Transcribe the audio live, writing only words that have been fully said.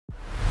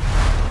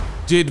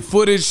Did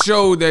footage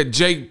show that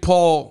Jake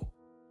Paul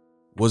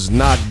was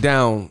knocked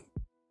down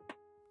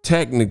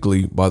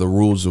technically by the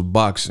rules of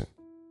boxing?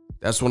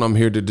 That's what I'm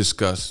here to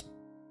discuss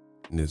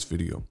in this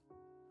video.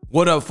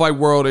 What up, Fight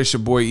World? It's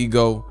your boy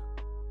Ego.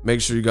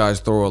 Make sure you guys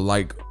throw a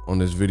like on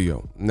this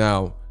video.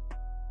 Now,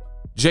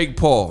 Jake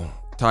Paul,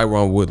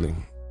 Tyron Woodley.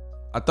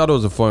 I thought it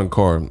was a fun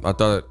card. I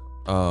thought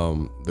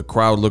the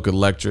crowd looked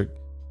electric.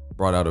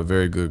 Brought out a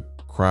very good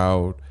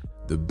crowd.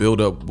 The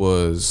buildup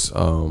was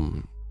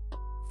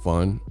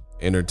fun,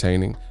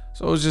 entertaining.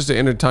 So it was just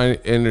an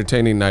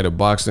entertaining night of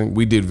boxing.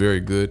 We did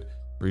very good.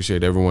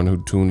 Appreciate everyone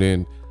who tuned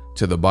in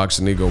to the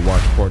Boxingego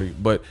watch party.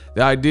 But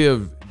the idea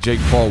of Jake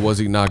Paul, was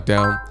he knocked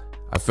down?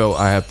 I felt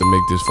I have to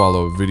make this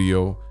follow-up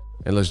video,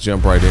 and let's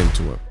jump right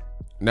into it.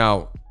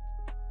 Now,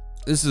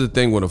 this is the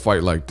thing with a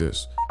fight like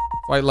this.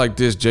 Fight like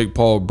this, Jake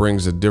Paul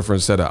brings a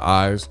different set of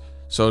eyes.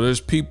 So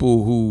there's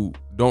people who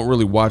don't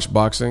really watch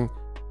boxing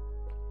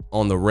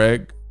on the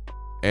reg,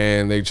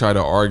 and they try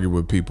to argue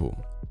with people.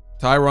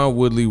 Tyron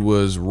Woodley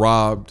was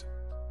robbed.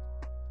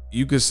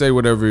 You could say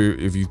whatever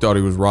if you thought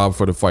he was robbed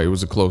for the fight. It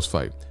was a close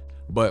fight,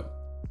 but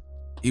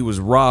he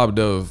was robbed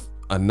of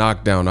a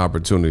knockdown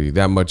opportunity.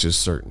 That much is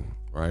certain,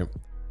 right?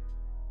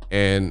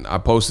 And I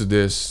posted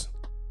this.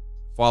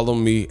 Follow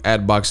me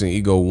at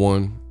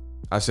Boxingego1.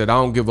 I said, I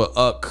don't give a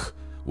uck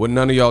what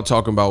none of y'all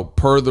talking about.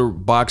 Per the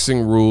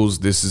boxing rules,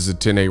 this is a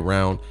 10-8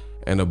 round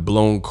and a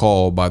blown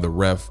call by the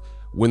ref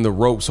when the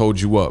ropes hold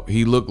you up.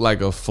 He looked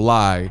like a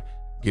fly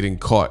getting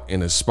caught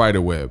in a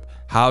spider web.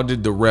 How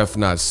did the ref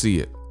not see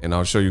it? And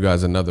I'll show you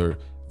guys another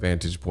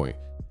vantage point.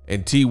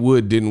 And T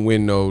Wood didn't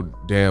win no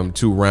damn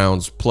 2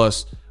 rounds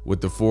plus with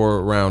the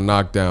 4-round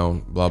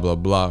knockdown, blah, blah,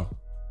 blah.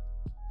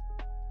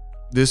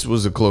 This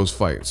was a close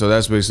fight. So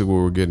that's basically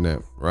what we're getting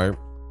at, right?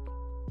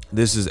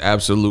 This is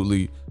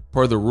absolutely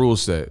per the rule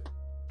set.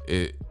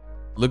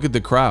 Look at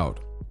the crowd.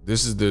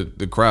 This is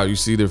the crowd. You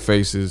see their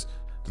faces,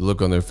 the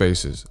look on their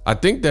faces. I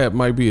think that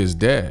might be his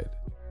dad.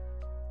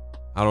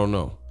 I don't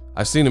know.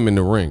 I seen him in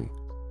the ring.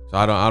 So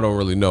I don't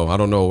really know. I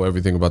don't know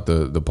everything about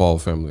the Paul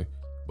family,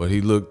 but he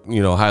looked,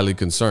 you know, highly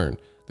concerned.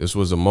 This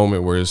was a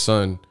moment where his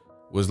son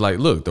was like,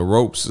 look, the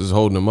ropes is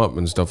holding him up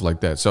and stuff like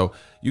that. So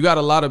you got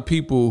a lot of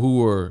people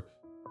who are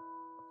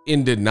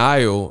in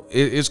denial.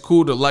 It's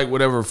cool to like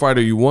whatever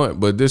fighter you want,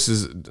 but this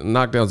is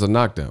knockdown's a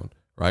knockdown,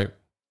 right?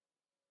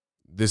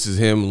 This is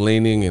him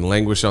leaning and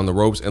languish on the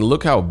ropes. And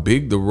look how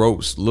big the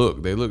ropes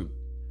look. They look,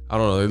 I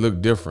don't know, they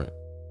look different.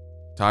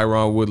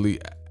 Tyron Woodley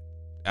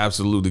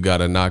absolutely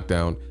got a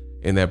knockdown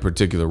in that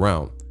particular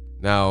round.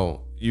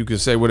 Now, you can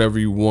say whatever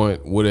you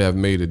want, would it have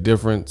made a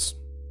difference?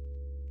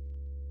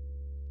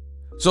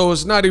 So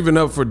it's not even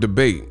up for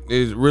debate.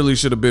 It really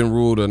should have been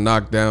ruled a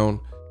knockdown,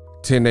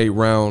 10-8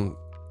 round,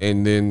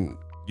 and then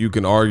you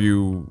can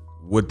argue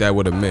what that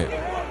would have meant.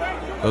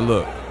 But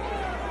look.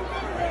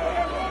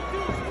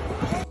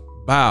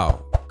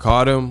 Bow.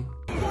 Caught him.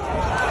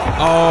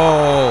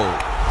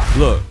 Oh,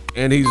 look.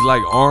 And he's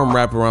like arm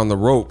wrapped around the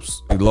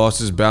ropes. He lost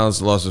his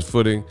balance, lost his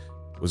footing,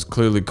 was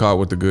clearly caught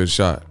with a good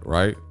shot,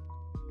 right?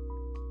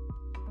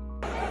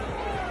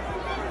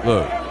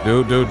 Look,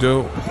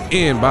 do.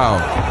 In, bow,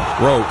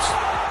 ropes.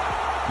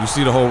 You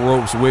see the whole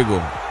ropes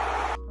wiggle.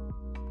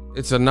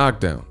 It's a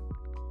knockdown.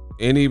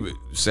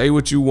 Say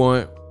what you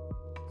want,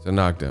 it's a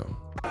knockdown.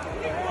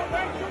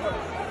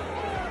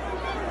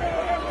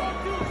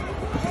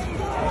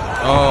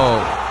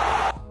 Oh.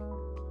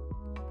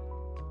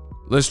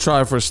 Let's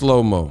try for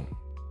slow-mo,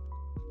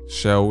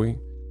 shall we?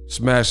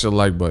 Smash the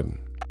like button.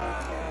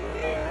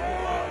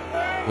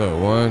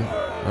 Look, one,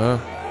 huh?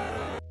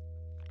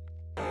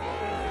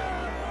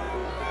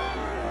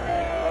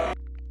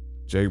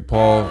 Jake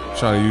Paul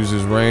trying to use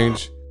his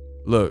range.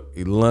 Look,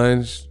 he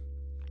lunged.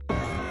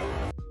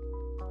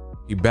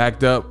 He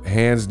backed up,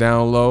 hands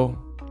down low.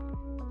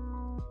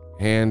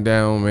 Hand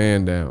down,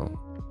 man down.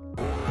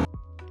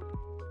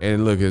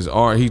 And look, his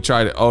arm, he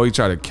tried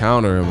to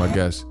counter him, I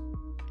guess.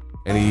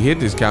 And he hit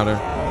this counter,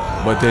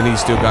 but then he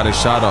still got his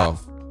shot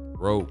off.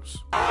 Ropes.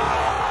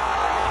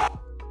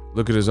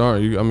 Look at his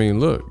arm. I mean,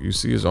 look, you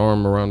see his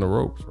arm around the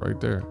ropes right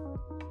there,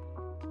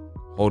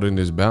 holding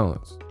his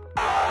balance.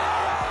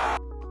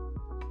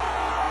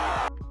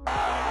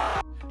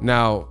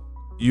 Now,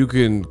 you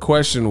can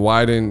question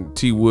why didn't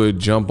T Wood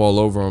jump all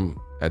over him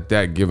at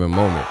that given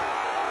moment.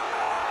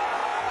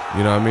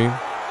 You know what I mean?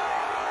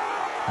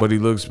 But he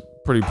looks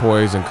pretty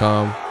poised and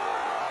calm.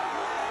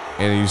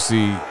 And you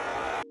see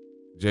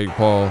Jake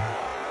Paul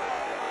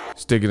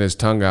sticking his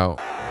tongue out,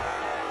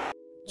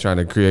 trying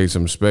to create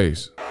some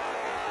space.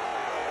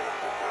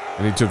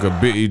 And he took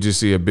you just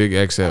see a big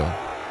exhale.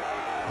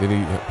 Then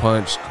he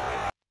punched.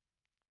 I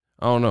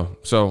don't know.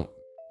 So,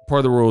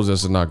 per the rules,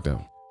 that's a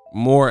knockdown.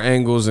 More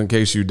angles in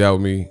case you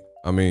doubt me.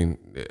 I mean,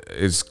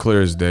 it's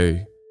clear as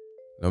day.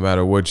 No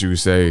matter what you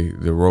say,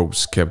 the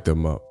ropes kept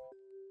them up.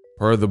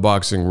 Per the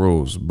boxing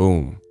rules,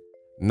 boom.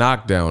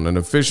 Knockdown. An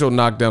official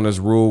knockdown is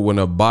ruled when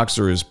a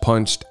boxer is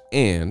punched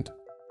and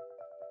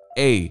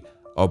A,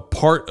 a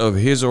part of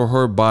his or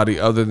her body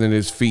other than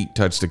his feet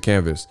touch the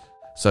canvas,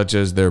 such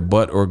as their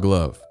butt or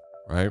glove,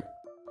 right?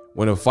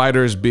 when a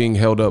fighter is being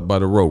held up by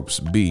the ropes.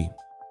 B,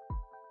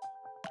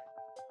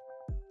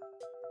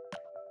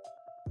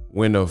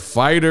 when a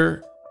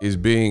fighter is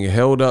being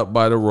held up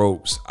by the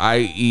ropes,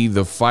 i.e.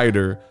 the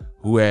fighter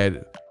who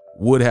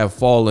would have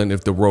fallen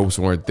if the ropes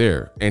weren't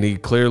there. And he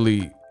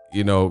clearly,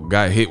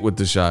 got hit with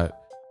the shot.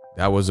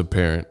 That was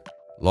apparent.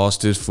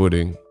 Lost his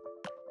footing,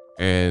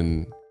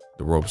 and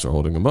the ropes are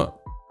holding him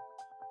up,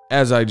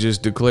 as I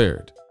just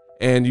declared.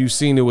 And you've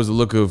seen it was a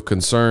look of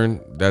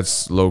concern.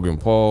 That's Logan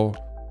Paul,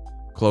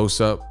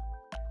 close up.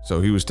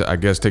 So he was, I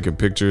guess, taking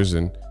pictures,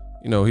 and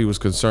he was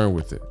concerned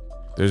with it.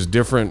 There's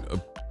different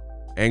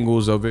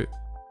angles of it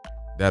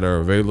that are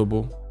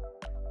available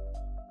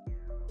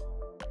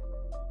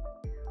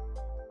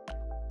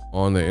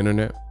on the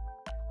internet.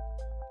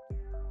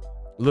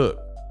 Look,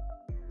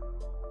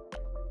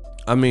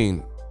 I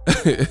mean,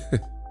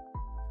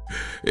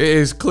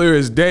 it's clear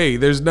as day.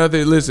 There's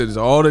nothing. Listen, it's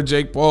all the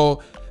Jake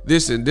Paul.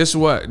 This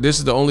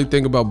is the only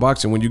thing about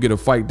boxing. When you get a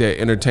fight that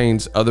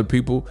entertains other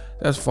people,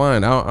 that's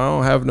fine. I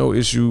don't have no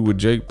issue with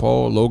Jake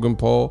Paul, Logan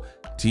Paul,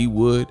 T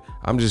Wood.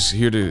 I'm just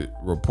here to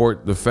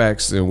report the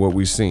facts and what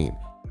we've seen.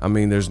 I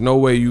mean, there's no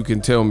way you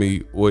can tell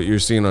me what you're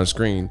seeing on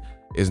screen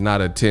is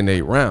not a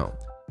 10-8 round.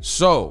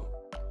 So,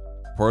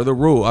 per the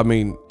rule, I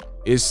mean,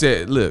 it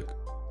said, look,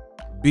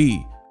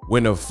 B,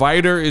 when a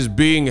fighter is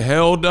being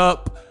held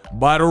up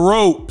by the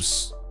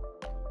ropes,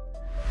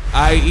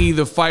 i.e.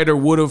 the fighter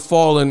would have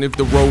fallen if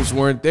the ropes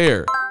weren't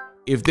there.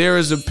 If there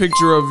is a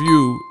picture of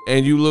you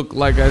and you look,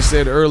 like I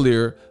said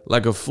earlier,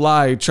 like a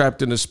fly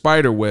trapped in a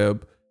spider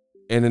web,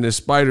 and then the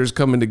spider's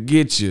coming to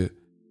get you,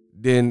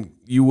 then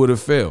you would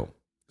have failed.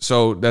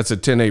 So that's a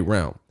 10-8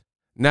 round.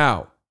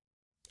 Now,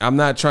 I'm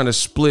not trying to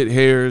split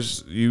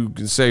hairs. You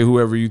can say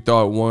whoever you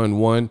thought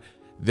won.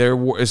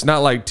 It's not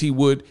like T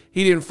Wood.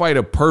 He didn't fight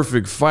a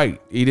perfect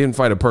fight. He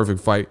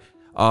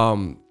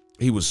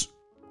was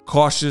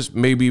cautious,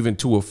 maybe even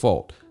to a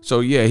fault. So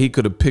yeah, he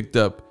could have picked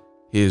up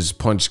his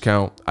punch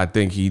count. I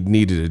think he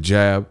needed a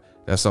jab.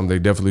 That's something they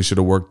definitely should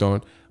have worked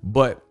on.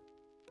 But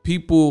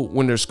people,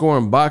 when they're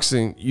scoring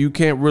boxing, you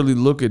can't really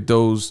look at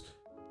those.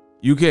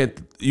 You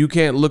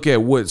can't look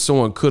at what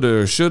someone could have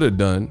or should have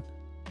done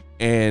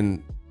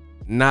and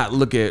not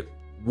look at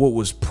what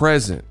was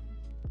present.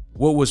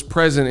 What was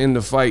present in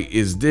the fight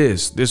is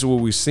this. This is what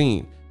we've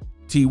seen.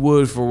 T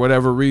Wood, for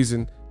whatever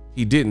reason,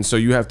 he didn't. So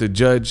you have to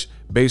judge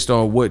based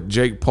on what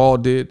Jake Paul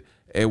did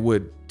and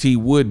what T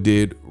Wood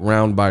did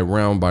round by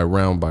round by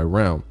round by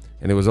round.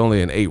 And it was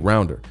only an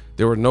 8-rounder.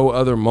 There were no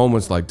other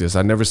moments like this.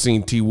 I never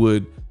seen T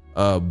Wood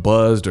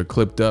buzzed or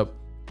clipped up.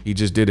 He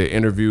just did an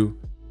interview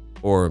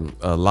or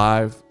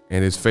live,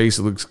 and his face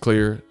looks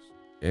clear.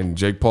 And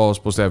Jake Paul is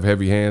supposed to have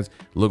heavy hands,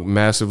 look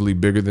massively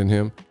bigger than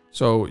him.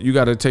 So you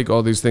got to take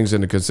all these things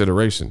into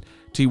consideration.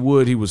 T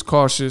Wood, he was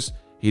cautious.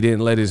 He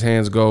didn't let his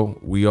hands go.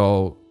 We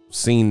all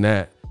seen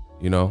that,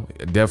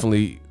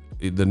 definitely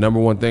the number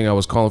one thing I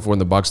was calling for in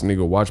the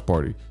Boxingego watch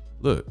party.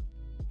 Look,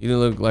 he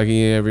didn't look like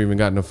he ever even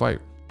got in a fight,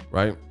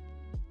 right?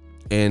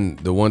 And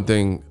the one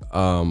thing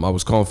I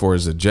was calling for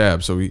is a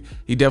jab. So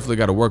he definitely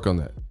got to work on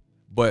that.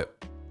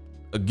 But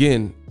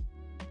again,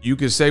 you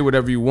can say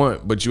whatever you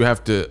want, but you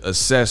have to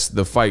assess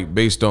the fight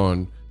based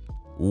on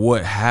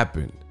what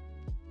happened.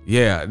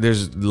 Yeah,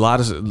 there's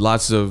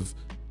lots of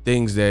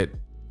things that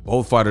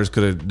both fighters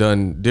could have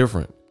done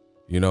different.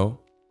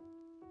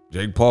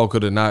 Jake Paul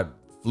could have not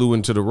flew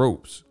into the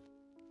ropes.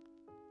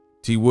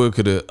 T Wood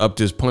could have upped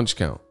his punch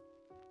count,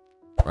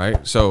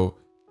 right? So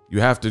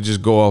you have to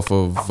just go off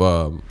of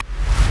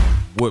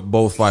what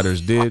both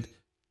fighters did.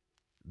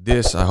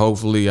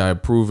 Hopefully I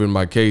prove in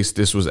my case,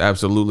 this was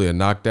absolutely a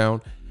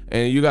knockdown.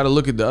 And you got to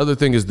look at the other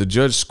thing is the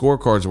judge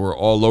scorecards were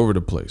all over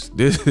the place.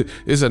 This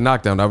is a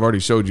knockdown. I've already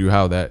showed you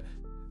how that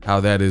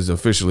is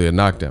officially a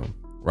knockdown,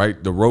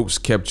 right? The ropes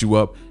kept you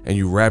up and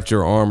you wrapped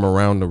your arm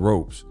around the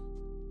ropes.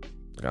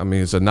 I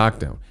mean, it's a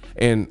knockdown.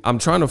 And I'm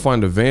trying to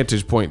find a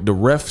vantage point. The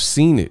ref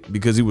seen it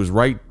because he was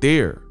right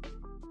there.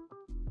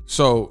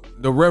 So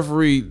the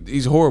referee,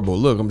 he's horrible.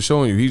 Look, I'm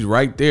showing you, he's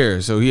right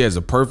there. So he has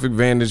a perfect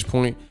vantage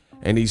point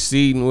and he's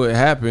seen what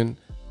happened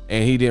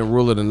and he didn't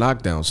rule it a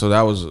knockdown. So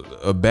that was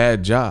a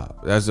bad job.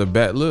 That's a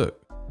bad look.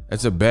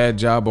 That's a bad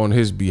job on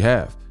his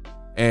behalf.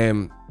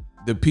 And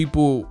the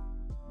people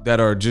that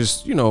are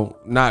just,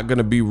 not going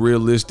to be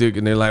realistic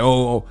and they're like,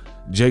 oh,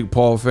 Jake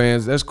Paul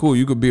fans, that's cool.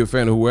 You could be a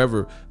fan of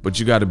whoever, but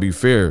you got to be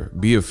fair.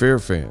 Be a fair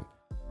fan.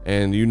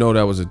 And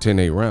that was a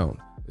 10-8 round.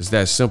 It's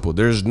that simple.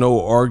 There's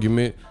no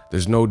argument.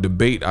 There's no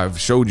debate. I've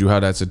showed you how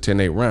that's a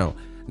 10-8 round.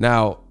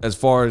 Now, as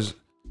far as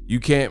you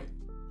can't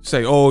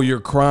say, oh,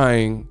 you're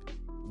crying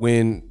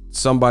when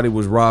somebody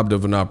was robbed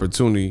of an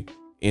opportunity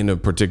in a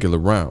particular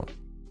round.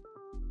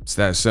 It's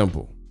that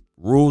simple.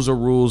 Rules are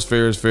rules.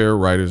 Fair is fair.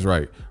 Right is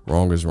right.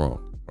 Wrong is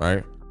wrong.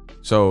 Right?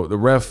 So the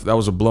ref, that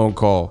was a blown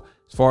call.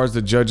 As far as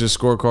the judges'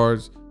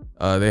 scorecards,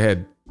 they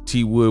had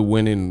T Wood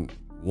winning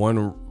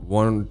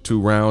one,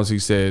 2 rounds. He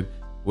said,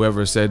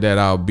 whoever said that,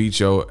 I'll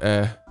beat your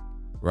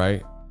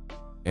right?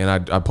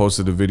 And I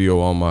posted the video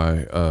on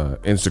my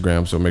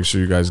Instagram, so make sure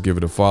you guys give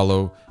it a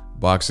follow.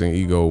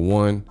 Boxingego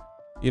 1.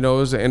 You know, it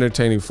was an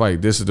entertaining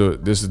fight. This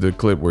is the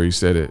clip where he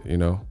said it, you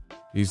know.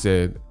 He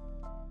said,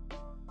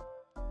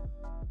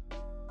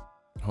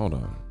 hold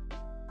on.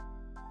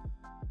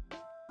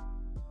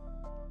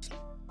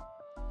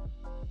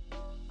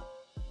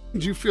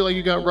 Did you feel like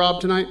you got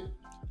robbed tonight?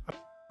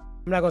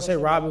 I'm not gonna say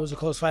robbed. It was a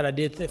close fight. I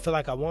did feel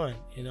like I won.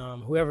 You know,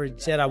 whoever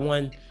said I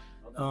won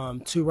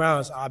 2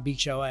 rounds, I'll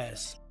beat your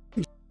ass.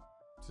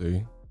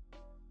 See?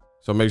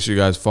 So make sure you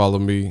guys follow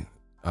me.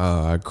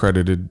 I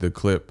credited the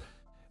clip.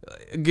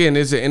 Again,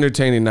 it's an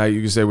entertaining night.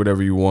 You can say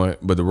whatever you want,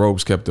 but the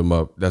ropes kept him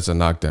up. That's a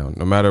knockdown.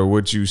 No matter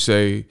what you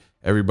say,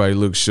 everybody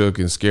looks shook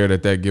and scared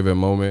at that given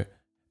moment.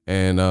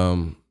 And,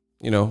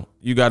 you know,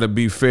 you got to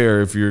be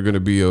fair if you're going to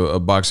be a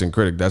boxing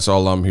critic. That's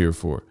all I'm here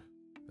for.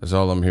 That's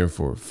all I'm here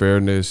for.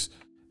 Fairness.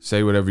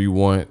 Say whatever you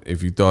want.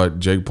 If you thought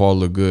Jake Paul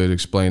looked good,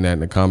 explain that in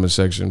the comment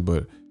section.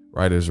 But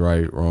right is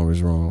right, wrong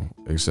is wrong,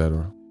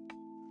 etc.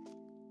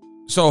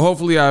 So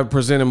hopefully I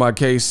presented my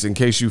case in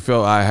case you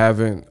felt I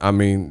haven't. I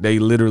mean, they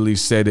literally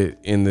said it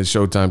in the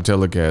Showtime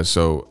telecast.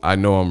 So I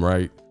know I'm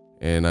right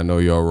and I know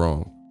y'all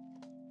wrong.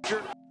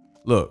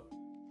 Look,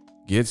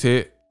 gets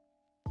hit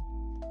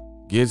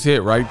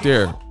right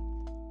there.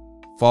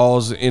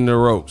 Falls in the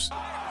ropes.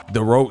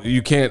 The rope,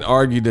 you can't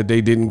argue that they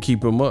didn't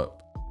keep him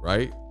up,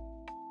 right?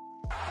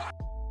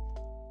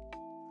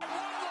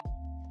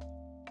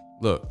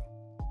 Look,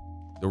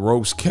 the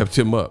ropes kept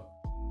him up.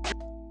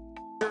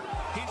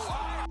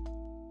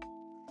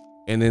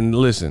 And then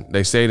listen,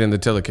 they say it in the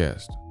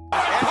telecast.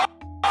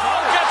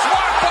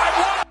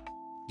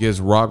 Gets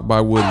rocked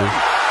by Woodley. He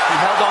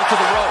held on to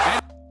the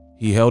rope.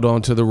 He held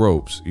on to the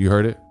ropes. You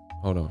heard it?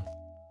 Hold on.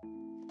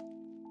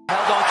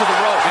 Held on to the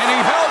rope. And he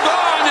held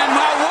on, and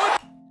now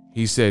Wood.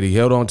 He said he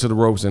held on to the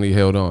ropes and he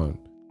held on.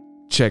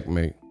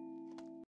 Checkmate.